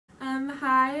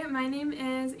Hi, my name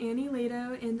is Annie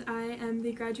Lehto and I am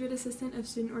the Graduate Assistant of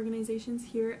Student Organizations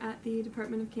here at the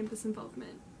Department of Campus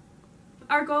Involvement.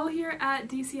 Our goal here at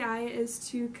DCI is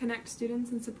to connect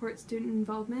students and support student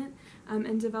involvement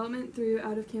and development through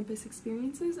out-of-campus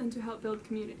experiences and to help build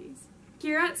communities.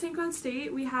 Here at St. Cloud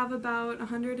State, we have about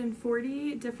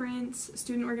 140 different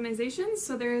student organizations,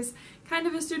 so there's kind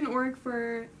of a student org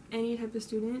for any type of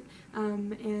student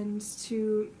and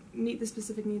to meet the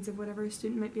specific needs of whatever a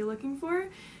student might be looking for.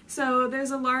 So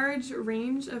there's a large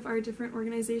range of our different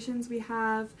organizations. We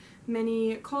have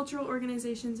many cultural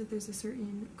organizations if there's a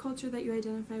certain culture that you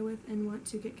identify with and want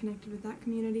to get connected with that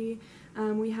community.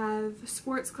 We have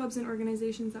sports clubs and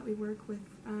organizations that we work with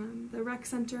the rec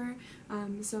center,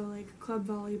 so like club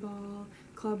volleyball,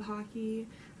 club hockey.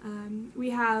 We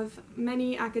have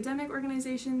many academic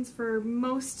organizations for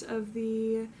most of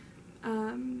the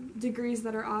degrees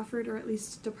that are offered, or at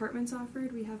least departments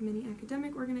offered. We have many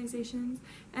academic organizations,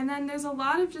 and then there's a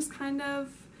lot of just kind of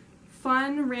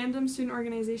fun random student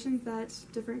organizations that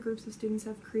different groups of students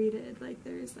have created. Like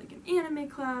there's like an anime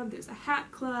club, there's a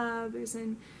hat club, there's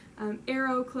an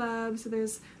arrow club, so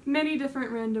there's many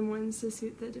different random ones to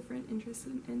suit the different interests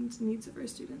and needs of our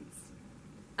students.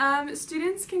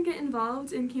 Students can get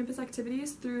involved in campus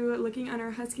activities through looking on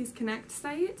our Huskies Connect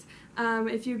site.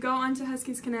 If you go onto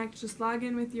Huskies Connect, just log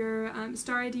in with your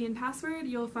star ID and password,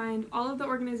 you'll find all of the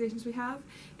organizations we have,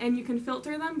 and you can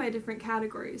filter them by different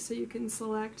categories. So you can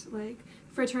select like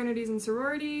fraternities and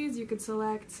sororities, you could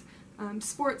select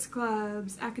sports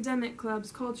clubs, academic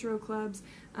clubs, cultural clubs,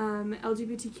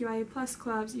 LGBTQIA+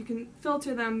 clubs. You can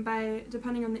filter them by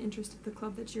depending on the interest of the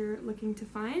club that you're looking to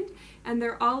find, and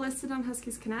they're all listed on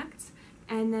Huskies Connect.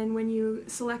 And then when you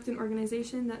select an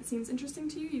organization that seems interesting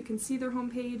to you, you can see their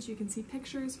homepage, you can see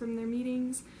pictures from their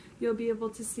meetings, you'll be able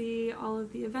to see all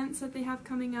of the events that they have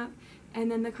coming up,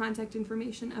 and then the contact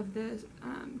information of the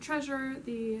treasurer,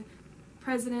 the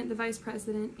president, the vice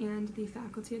president, and the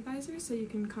faculty advisors, so you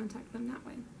can contact them that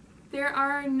way. There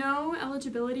are no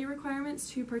eligibility requirements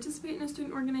to participate in a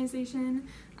student organization.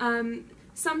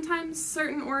 Sometimes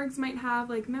certain orgs might have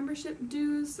like membership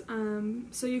dues,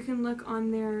 so you can look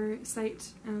on their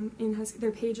site,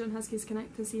 their page on Huskies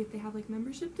Connect to see if they have like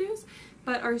membership dues,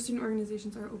 but our student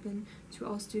organizations are open to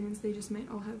all students. They just might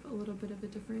all have a little bit of a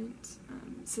different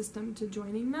system to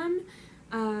joining them.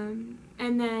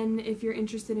 And then if you're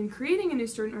interested in creating a new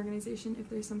student organization, if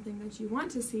there's something that you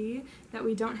want to see that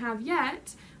we don't have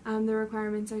yet, the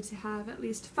requirements are to have at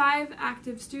least 5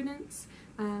 active students,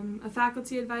 a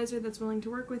faculty advisor that's willing to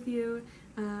work with you,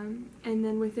 and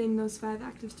then within those 5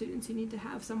 active students you need to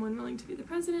have someone willing to be the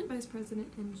president, vice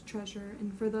president, and treasurer,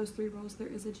 and for those 3 roles there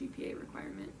is a GPA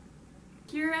requirement.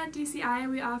 Here at DCI,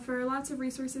 we offer lots of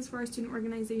resources for our student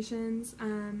organizations,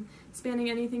 spanning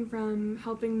anything from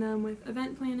helping them with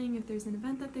event planning if there's an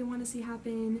event that they want to see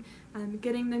happen,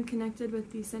 getting them connected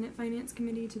with the Senate Finance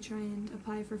Committee to try and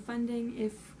apply for funding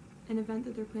if an event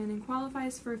that they're planning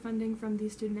qualifies for funding from the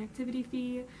student activity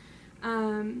fee.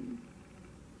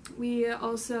 We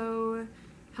also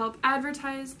help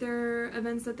advertise their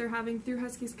events that they're having through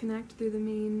Huskies Connect, through the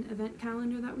main event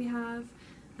calendar that we have.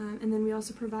 And then we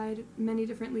also provide many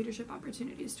different leadership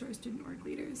opportunities to our student org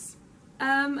leaders.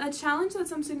 A challenge that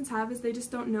some students have is they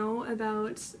just don't know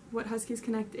about what Huskies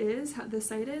Connect is, how the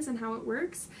site is, and how it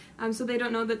works. So they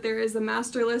don't know that there is a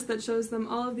master list that shows them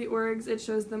all of the orgs, it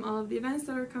shows them all of the events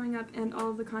that are coming up, and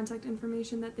all of the contact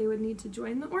information that they would need to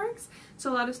join the orgs.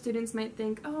 So a lot of students might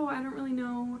think, oh, I don't really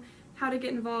know how to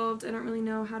get involved, I don't really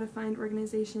know how to find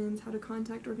organizations, how to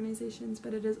contact organizations,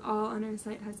 but it is all on our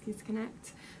site, Huskies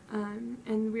Connect.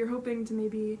 And we're hoping to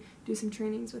maybe do some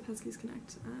trainings with Huskies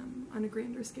Connect on a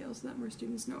grander scale so that more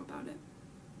students know about it.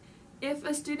 If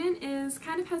a student is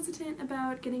kind of hesitant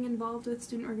about getting involved with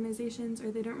student organizations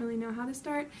or they don't really know how to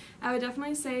start, I would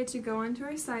definitely say to go onto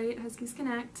our site, Huskies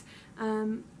Connect,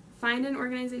 find an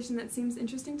organization that seems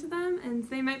interesting to them, and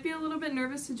they might be a little bit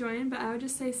nervous to join, but I would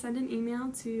just say send an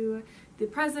email to the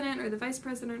president or the vice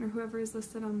president or whoever is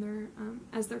listed on their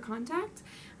as their contact,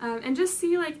 and just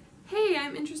see like, hey,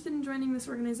 I'm interested in joining this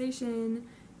organization.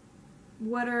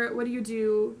 What do you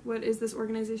do? What is this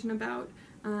organization about?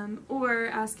 Or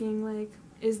asking like,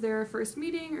 is there a first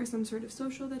meeting or some sort of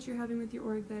social that you're having with your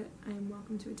org that I am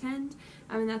welcome to attend?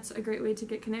 And that's a great way to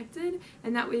get connected,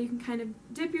 and that way you can kind of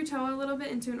dip your toe a little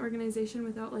bit into an organization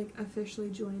without like officially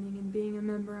joining and being a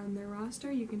member on their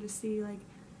roster. You can just see like,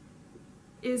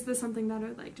 is this something that I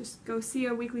would like? Just go see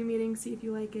a weekly meeting, see if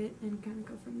you like it, and kind of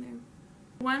go from there.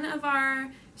 One of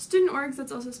our student orgs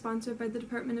that's also sponsored by the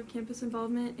Department of Campus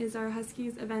Involvement is our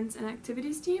Huskies Events and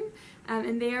Activities team,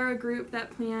 and they are a group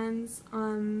that plans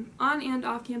on and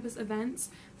off-campus events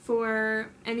for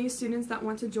any students that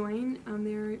want to join.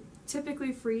 They're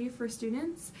typically free for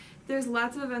students. There's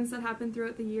lots of events that happen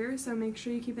throughout the year, so make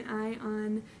sure you keep an eye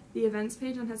on the events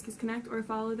page on Huskies Connect or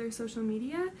follow their social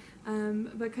media,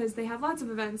 because they have lots of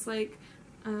events. Like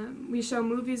we show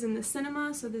movies in the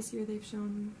cinema, so this year they've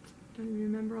shown, I don't even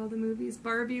remember all the movies.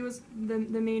 Barbie was the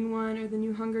main one, or the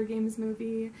new Hunger Games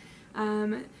movie.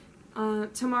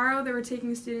 Tomorrow they were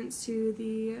taking students to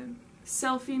the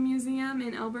Selfie Museum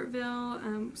in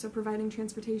Albertville, so providing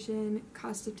transportation,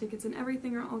 cost of tickets, and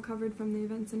everything are all covered from the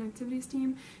Events and Activities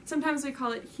team. Sometimes we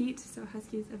call it HEAT, so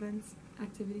Huskies Events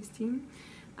Activities Team.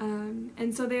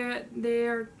 And so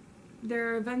there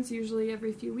are events usually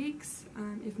every few weeks,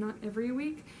 if not every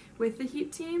week, with the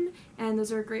HEAT team, and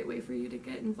those are a great way for you to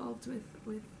get involved with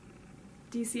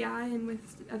DCI and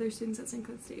with other students at St.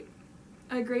 Cloud State.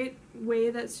 A great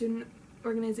way that student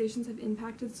organizations have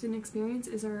impacted student experience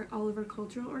is all of our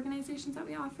cultural organizations that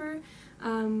we offer.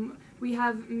 We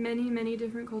have many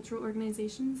different cultural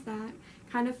organizations that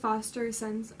kind of foster a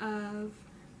sense of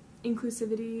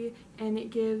inclusivity, and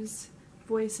it gives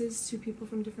voices to people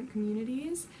from different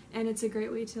communities, and it's a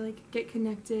great way to get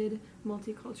connected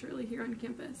multiculturally here on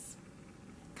campus.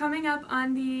 Coming up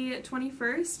on the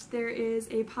 21st, there is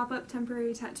a pop-up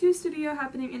temporary tattoo studio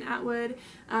happening in Atwood,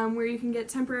 where you can get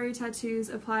temporary tattoos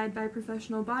applied by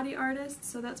professional body artists,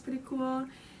 so that's pretty cool.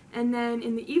 And then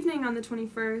in the evening on the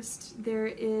 21st, there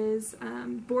is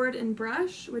Board and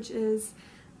Brush, which is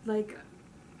like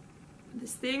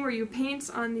this thing where you paint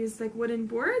on these wooden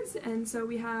boards, and so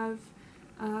we have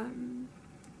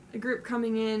a group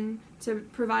coming in to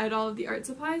provide all of the art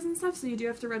supplies and stuff, so you do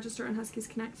have to register on Huskies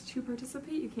Connect to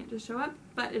participate. You can't just show up,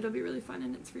 but it'll be really fun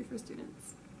and it's free for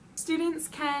students. Students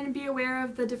can be aware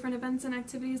of the different events and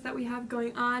activities that we have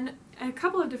going on a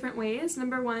couple of different ways.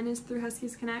 Number one is through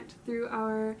Huskies Connect, through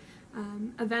our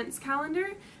events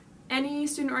calendar. Any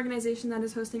student organization that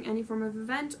is hosting any form of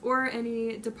event, or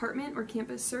any department or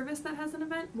campus service that has an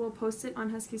event, will post it on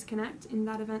Huskies Connect in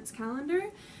that events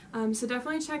calendar. So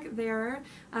definitely check there,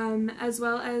 as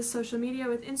well as social media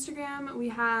with Instagram.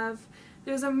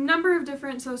 There's a number of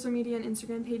different social media and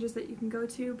Instagram pages that you can go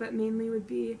to, but mainly would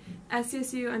be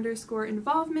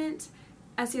SCSU_involvement,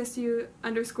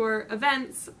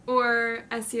 SCSU_events, or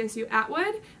SCSU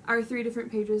Atwood are three different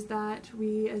pages that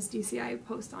we as DCI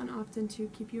post on often to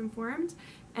keep you informed.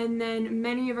 And then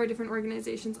many of our different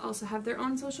organizations also have their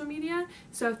own social media,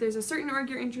 so if there's a certain org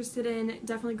you're interested in,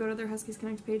 definitely go to their Huskies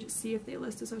Connect page, see if they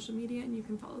list a social media, and you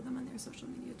can follow them on their social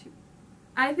media too.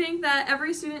 I think that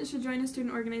every student should join a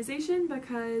student organization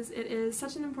because it is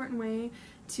such an important way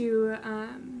to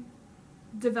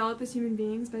develop as human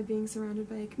beings by being surrounded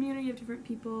by a community of different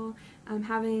people,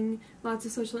 having lots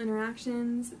of social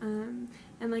interactions, and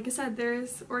like I said,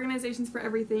 there's organizations for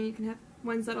everything. You can have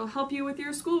ones that'll help you with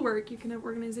your schoolwork, you can have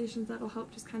organizations that'll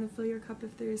help just kind of fill your cup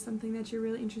if there's something that you're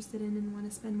really interested in and want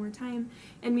to spend more time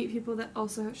and meet people that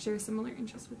also share similar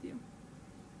interests with you.